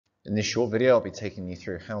In this short video, I'll be taking you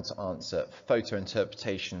through how to answer photo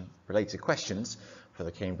interpretation related questions for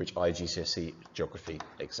the Cambridge IGCSE Geography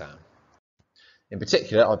exam. In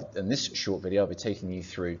particular, in this short video, I'll be taking you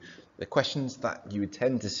through the questions that you would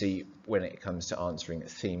tend to see when it comes to answering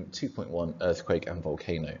theme 2.1 earthquake and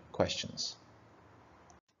volcano questions.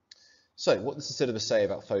 So what does the syllabus say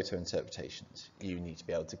about photo interpretations? You need to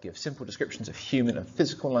be able to give simple descriptions of human and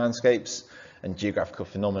physical landscapes and geographical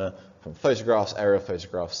phenomena from photographs, aerial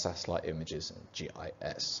photographs, satellite images, and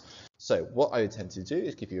GIS. So what I tend to do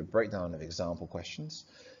is give you a breakdown of example questions,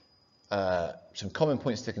 some common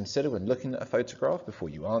points to consider when looking at a photograph before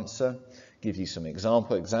you answer, give you some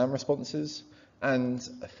example exam responses, and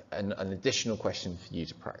an additional question for you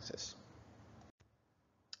to practice.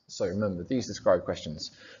 So remember, these describe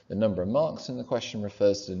questions. The number of marks in the question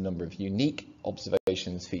refers to the number of unique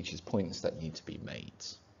observations, features, points that need to be made.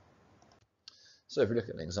 So if we look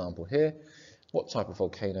at an example here, what type of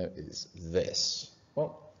volcano is this?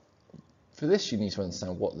 Well, for this you need to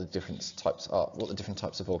understand what the different types are, what the different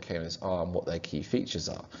types of volcanoes are and what their key features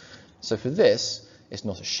are. So for this, it's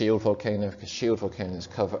not a shield volcano because shield volcanoes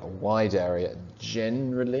cover a wide area,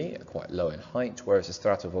 generally quite low in height, whereas a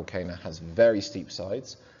stratovolcano has very steep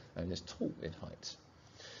sides and is tall in height.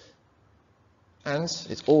 And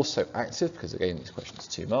it's also active because, again, these questions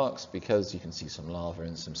are 2 marks because you can see some lava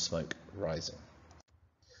and some smoke rising.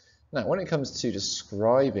 Now, when it comes to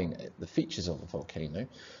describing the features of a volcano,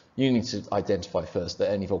 you need to identify first the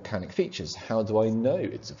any volcanic features. How do I know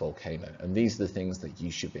it's a volcano? And these are the things that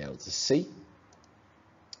you should be able to see.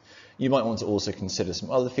 You might want to also consider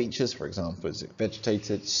some other features. For example, is it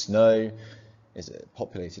vegetated, snow? Is it a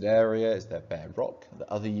populated area? Is there bare rock? Are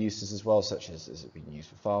there other uses as well, such as is it being used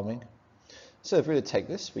for farming? So if we were to take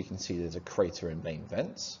this, we can see there's a crater and main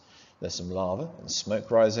vents. There's some lava and smoke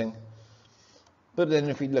rising. But then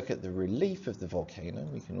if we look at the relief of the volcano,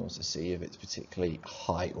 we can also see if it's particularly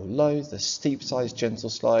high or low. The steep sides, gentle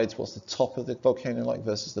slides. What's the top of the volcano like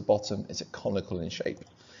versus the bottom? Is it conical in shape?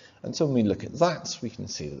 And so when we look at that, we can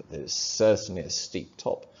see that there's certainly a steep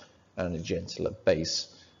top and a gentler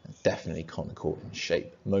base. Definitely conical in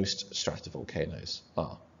shape. Most stratovolcanoes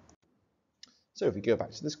are. So if we go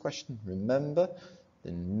back to this question, remember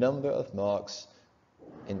the number of marks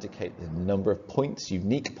indicate the number of points,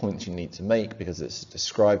 unique points you need to make because it's a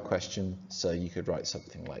described question. So you could write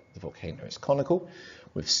something like the volcano is conical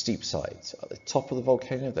with steep sides. At the top of the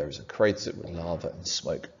volcano there is a crater with lava and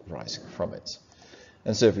smoke rising from it.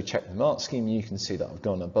 And so if we check the mark scheme, you can see that I've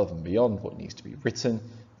gone above and beyond what needs to be written,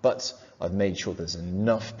 but I've made sure there's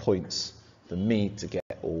enough points for me to get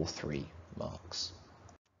all 3 marks.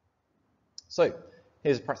 So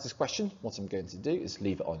here's a practice question. What I'm going to do is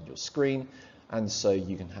leave it on your screen, and so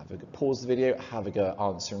you can have a pause the video, have a go at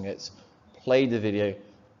answering it, play the video,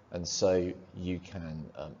 and so you can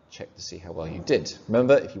check to see how well you did.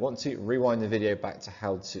 Remember, if you want to, rewind the video back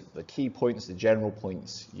to the key points, the general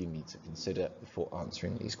points you need to consider before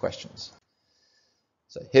answering these questions.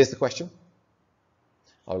 So here's the question.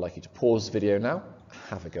 I would like you to pause the video now,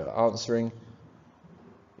 have a go at answering.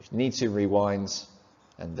 If you need to, rewind,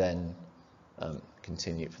 and then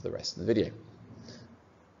continue for the rest of the video.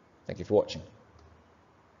 Thank you for watching.